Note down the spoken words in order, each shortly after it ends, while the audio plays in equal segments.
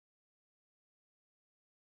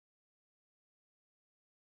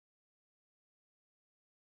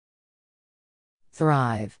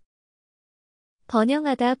thrive,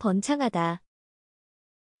 번영하다, 번창하다.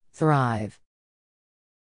 thrive,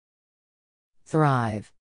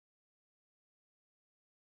 thrive.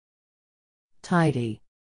 tidy,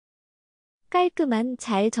 깔끔한,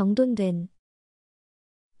 잘 정돈된.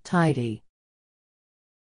 tidy,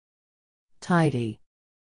 tidy.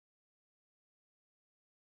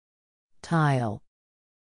 tile,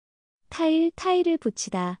 타일, 타일을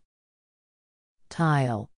붙이다.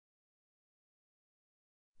 tile,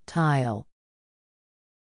 tile.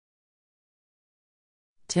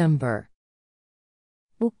 timber,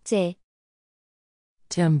 목재,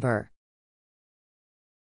 timber,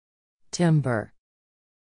 timber.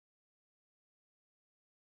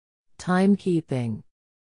 timekeeping,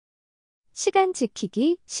 시간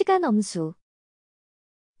지키기, 시간 엄수.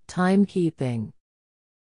 timekeeping,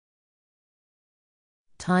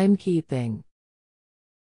 timekeeping.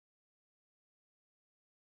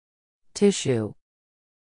 tissue,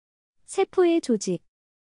 세포의 조직.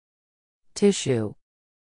 tissue,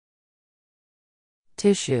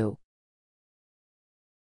 tissue.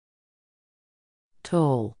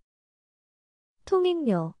 toll,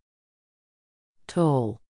 통행료.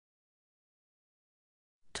 toll,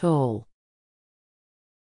 toll.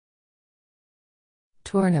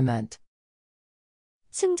 tournament,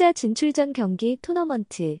 승자 진출전 경기,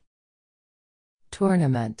 토너먼트.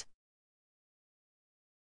 tournament,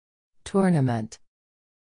 tournament.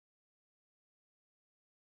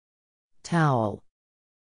 towel,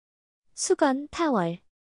 수건, 타월.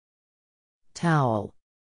 towel,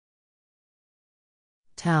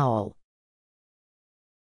 towel.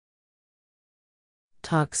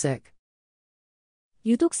 toxic,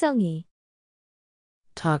 유독성이.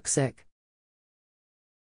 toxic,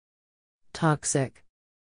 toxic.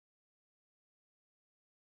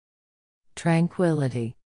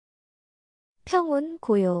 tranquility, 평온,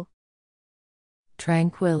 고요.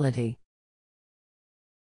 tranquility,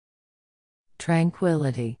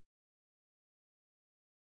 tranquility.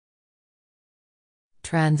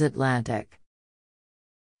 transatlantic,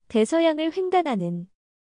 대서양을 횡단하는.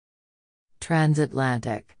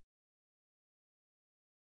 transatlantic,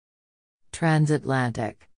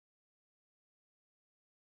 transatlantic.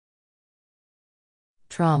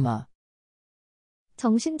 trauma,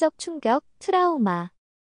 정신적 충격, 트라우마.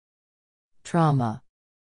 trauma,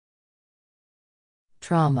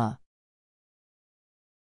 trauma.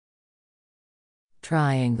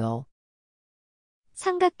 triangle,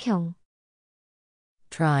 삼각형.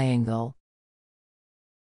 triangle,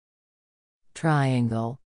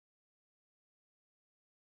 triangle.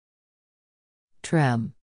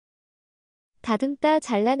 trim, 다듬다,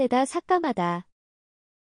 잘라내다, 삭감하다.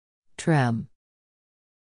 trim,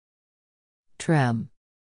 trim.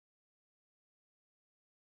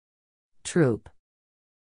 troop,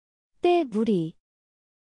 때, 무리.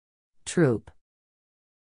 troop,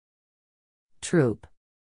 troop.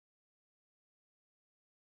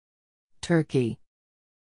 turkey,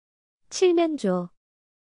 칠면조.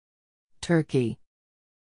 turkey,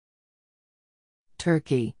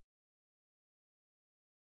 turkey.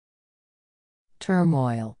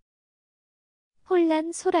 turmoil,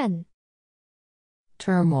 혼란, 소란.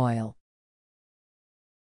 turmoil,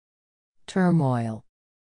 turmoil.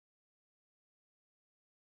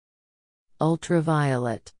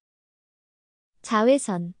 ultraviolet,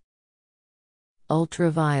 자외선.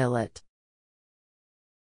 ultraviolet,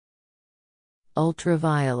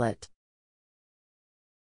 ultraviolet.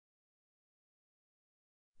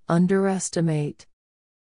 underestimate,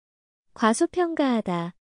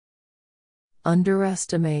 과소평가하다.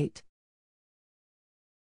 underestimate,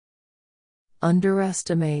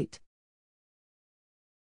 underestimate.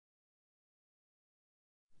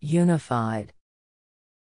 unified,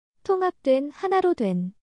 통합된, 하나로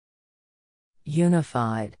된.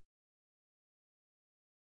 unified,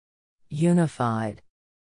 unified.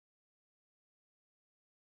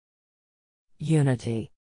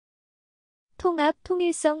 unity, 통합,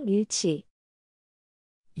 통일성, 일치.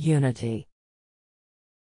 unity,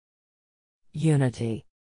 unity.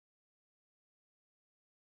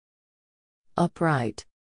 upright,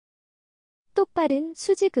 똑바른,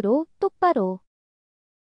 수직으로, 똑바로.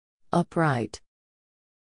 upright,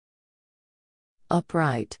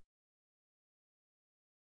 upright.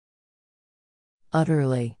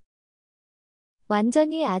 utterly,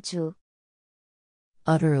 완전히, 아주.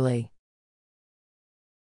 utterly,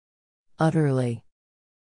 utterly.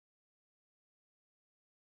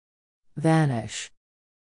 vanish,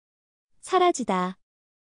 사라지다.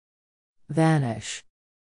 vanish,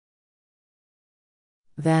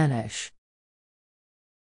 vanish.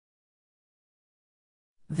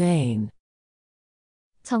 vein,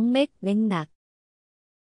 정맥, 맥락.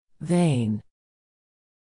 Vain.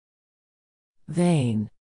 Vain.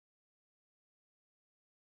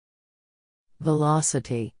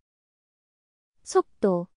 Velocity.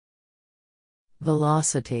 속도,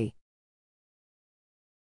 Velocity.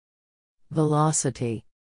 Velocity.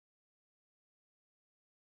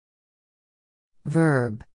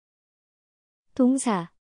 Verb.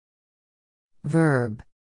 동사, Verb.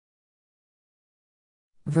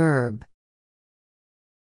 Verb.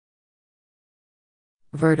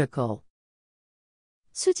 Vertical.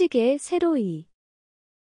 수직의 세로이,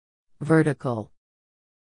 Vertical.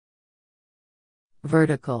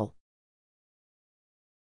 Vertical.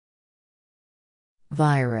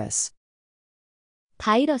 Virus.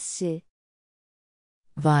 바이러스,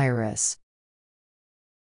 Virus.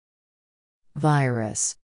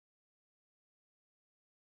 Virus.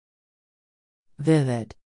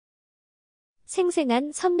 Vivid.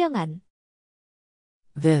 생생한, 선명한,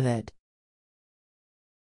 Vivid.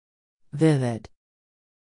 Vivid.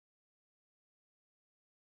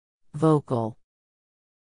 Vocal.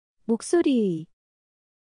 목소리의,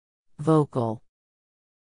 Vocal.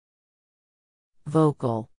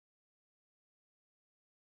 Vocal.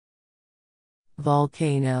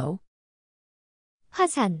 Volcano.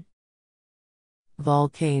 화산,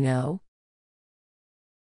 Volcano.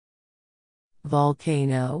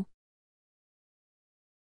 Volcano.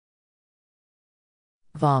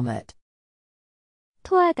 Vomit.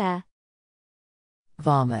 토하다,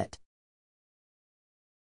 Vomit.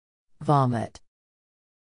 Vomit.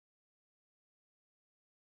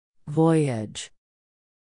 Voyage.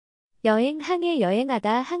 여행, 항해,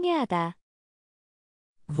 여행하다, 항해하다,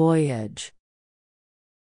 Voyage.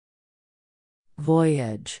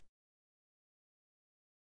 Voyage.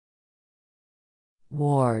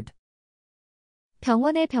 Ward.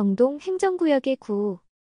 병원의 병동, 행정구역의 구,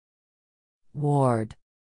 Ward.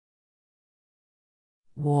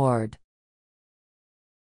 Ward.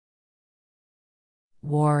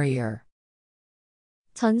 Warrior.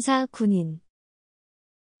 전사, 군인,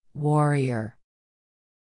 Warrior.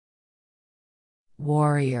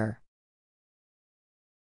 Warrior.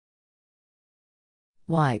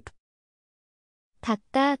 Wipe.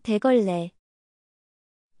 닦다, 대걸레,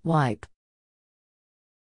 Wipe.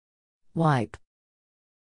 Wipe.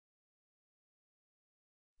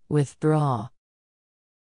 Withdraw.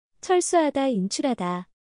 철수하다, 인출하다,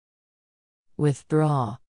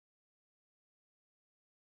 Withdraw.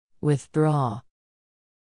 Withdraw.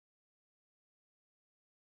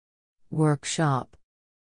 Workshop.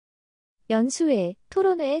 연수회,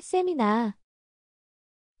 토론회, 세미나,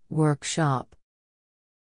 Workshop.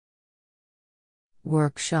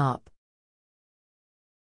 Workshop.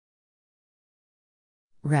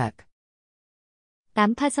 Wreck.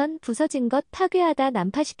 난파선, 부서진 것, 파괴하다,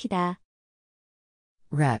 난파시키다,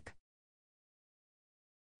 Wreck.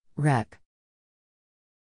 Wreck.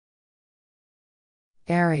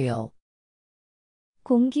 Aerial.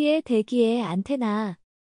 공기의, 대기의, 안테나,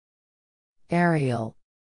 Aerial.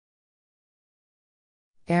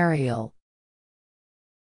 Aerial.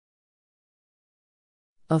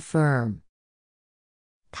 Affirm.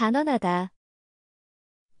 단언하다,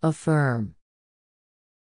 Affirm.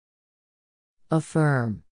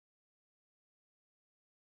 Affirm.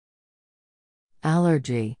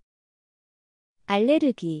 Allergy.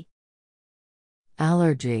 알레르기,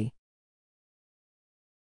 Allergy.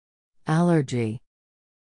 Allergy.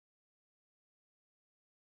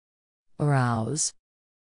 Arouse.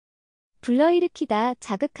 불러일으키다,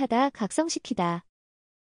 자극하다, 각성시키다,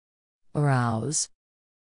 Arouse.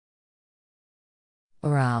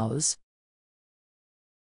 Arouse.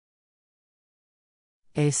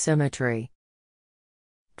 Asymmetry.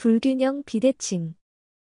 불균형, 비대칭,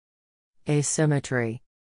 Asymmetry.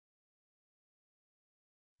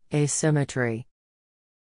 Asymmetry.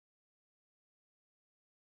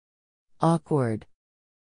 Awkward.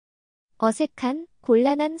 어색한,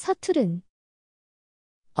 곤란한, 서투른,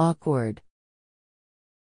 Awkward.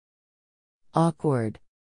 Awkward.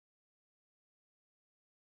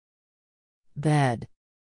 Bed.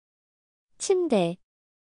 침대,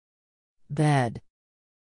 Bed.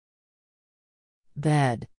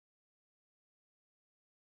 Bed.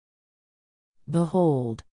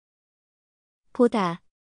 Behold. 보다,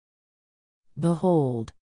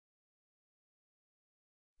 Behold.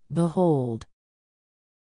 Behold.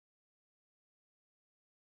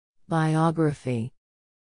 Biography.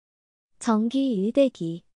 정기,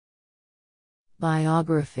 일대기,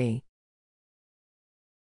 Biography.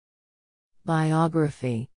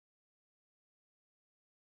 Biography.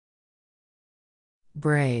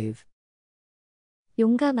 Brave.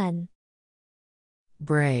 용감한,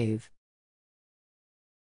 Brave.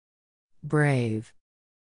 Brave.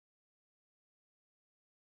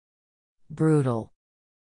 brutal,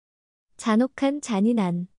 잔혹한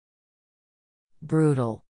잔인한.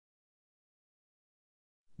 brutal,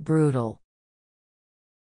 brutal.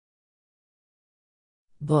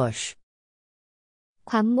 bush,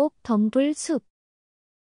 관목, 덤불, 숲.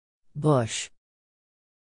 bush,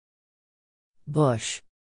 bush.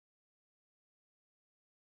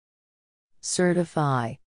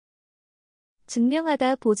 certify,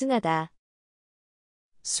 증명하다, 보증하다.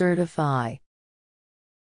 certify,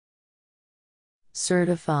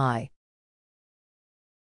 certify.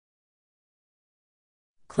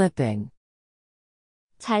 clipping,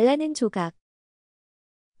 잘라낸 조각.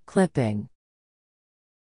 clipping,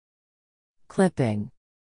 clipping.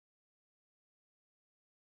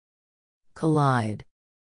 collide,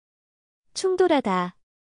 충돌하다.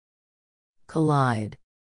 collide,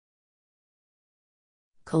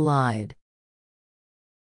 collide.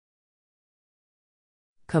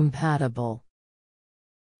 compatible,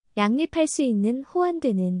 양립할 수 있는,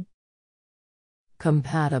 호환되는.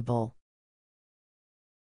 compatible,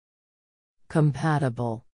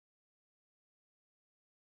 compatible.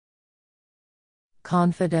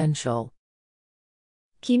 confidential,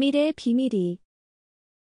 기밀의 비밀이.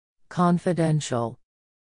 confidential,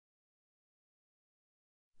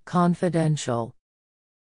 confidential.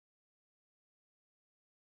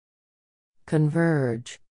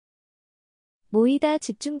 converge, 모이다,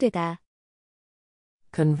 집중되다.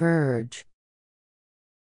 converge,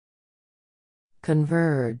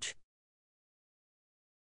 converge.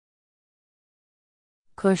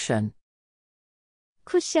 cushion,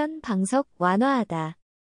 쿠션, 방석, 완화하다.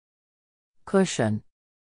 cushion,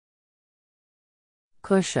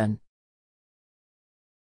 cushion.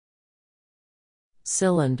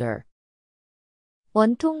 cylinder,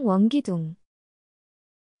 원통, 원기둥.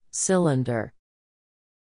 cylinder,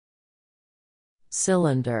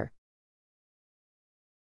 cylinder.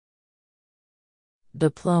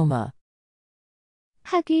 diploma,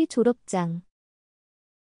 학위, 졸업장.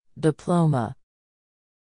 diploma,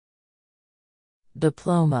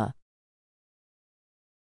 diploma.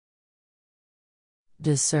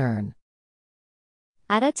 discern,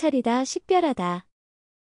 알아차리다, 식별하다.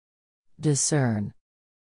 discern,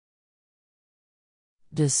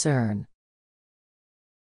 discern.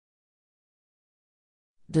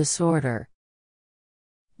 disorder,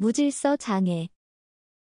 무질서, 장애.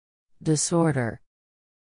 disorder,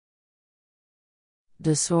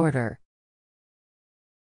 disorder.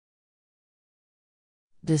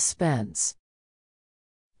 dispense,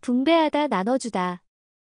 분배하다, 나눠주다.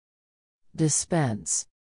 dispense,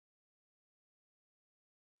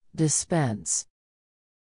 dispense.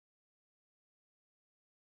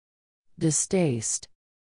 distaste,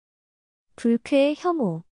 불쾌,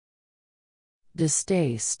 혐오.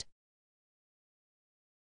 distaste,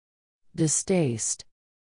 distaste.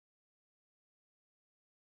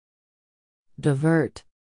 divert,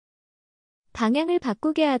 방향을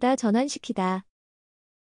바꾸게 하다, 전환시키다.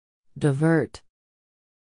 divert,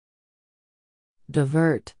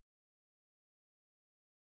 divert.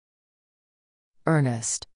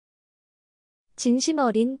 earnest, 진심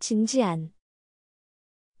어린, 진지한.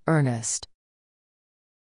 earnest,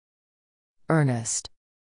 earnest.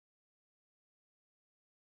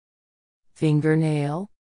 fingernail,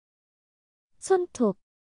 손톱.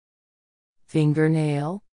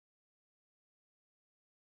 fingernail,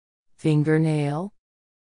 fingernail.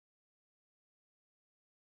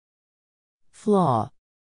 flaw,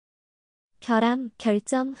 결함,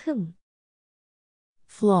 결점, 흠.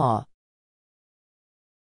 flaw,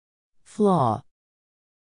 flaw.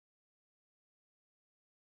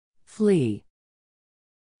 flee,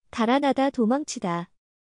 달아나다, 도망치다.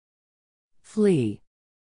 flee,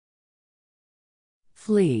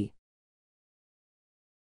 flee.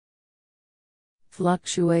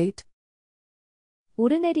 fluctuate,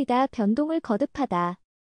 오르내리다, 변동을 거듭하다.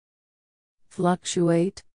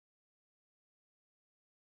 fluctuate,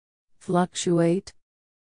 fluctuate.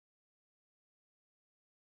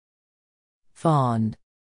 fond,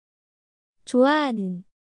 좋아하는.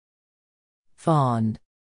 fond,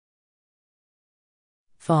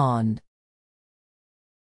 fond.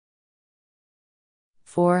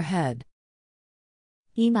 forehead,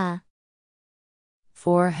 이마.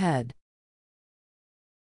 forehead,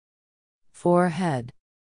 forehead.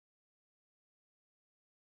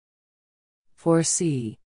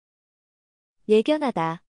 foresee,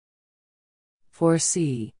 예견하다.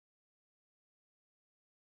 foresee,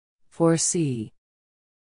 foresee.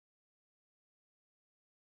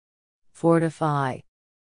 fortify,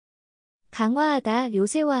 강화하다,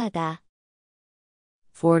 요새화하다.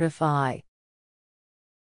 fortify,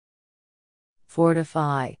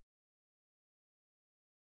 fortify.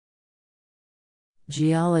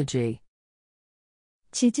 geology,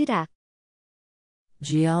 지질학,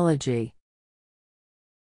 geology,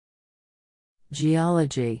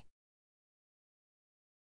 geology,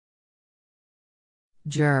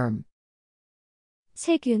 germ,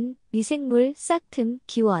 세균, 미생물, 싹틈,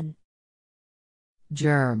 기원,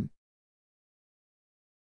 germ,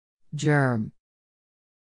 germ,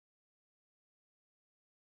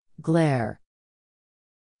 glare,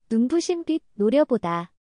 눈부신 빛,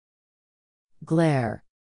 노려보다, glare,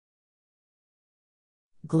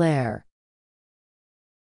 glare,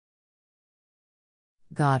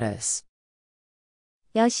 goddess,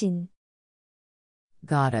 여신,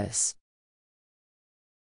 goddess,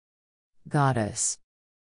 goddess,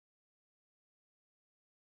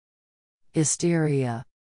 hysteria,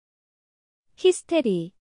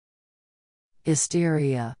 히스테리,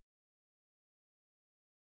 hysteria,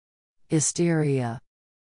 hysteria,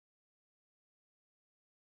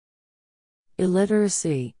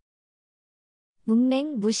 illiteracy,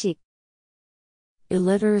 문맹, 무식,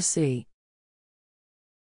 illiteracy,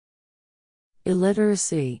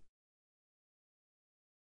 illiteracy,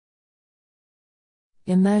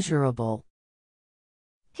 immeasurable,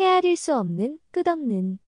 헤아릴 수 없는,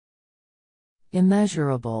 끝없는,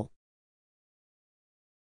 immeasurable,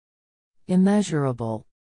 immeasurable,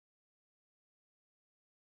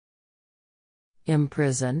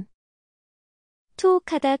 imprison,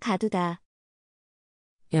 투옥하다, 가두다,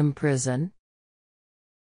 imprison,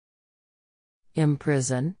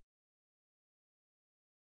 imprison,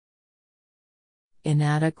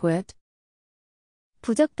 inadequate,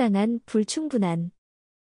 부적당한, 불충분한,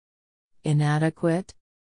 inadequate,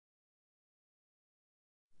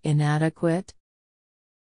 inadequate,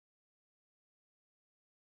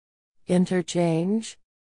 interchange,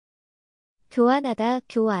 교환하다,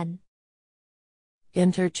 교환,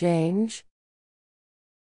 interchange,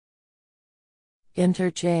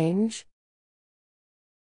 interchange,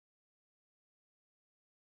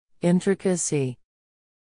 intricacy,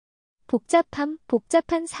 복잡함,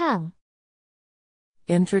 복잡한 사항,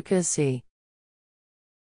 intricacy,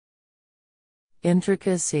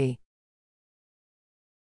 intricacy,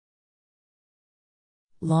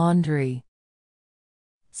 laundry,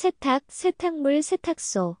 세탁, 세탁물,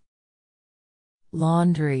 세탁소,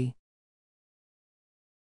 laundry,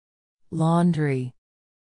 laundry,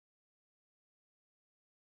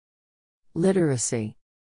 literacy,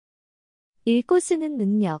 읽고 쓰는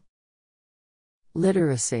능력,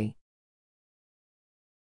 literacy,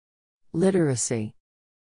 literacy,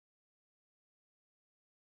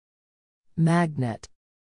 magnet,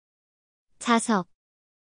 자석,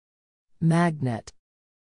 magnet,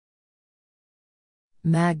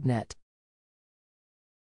 magnet,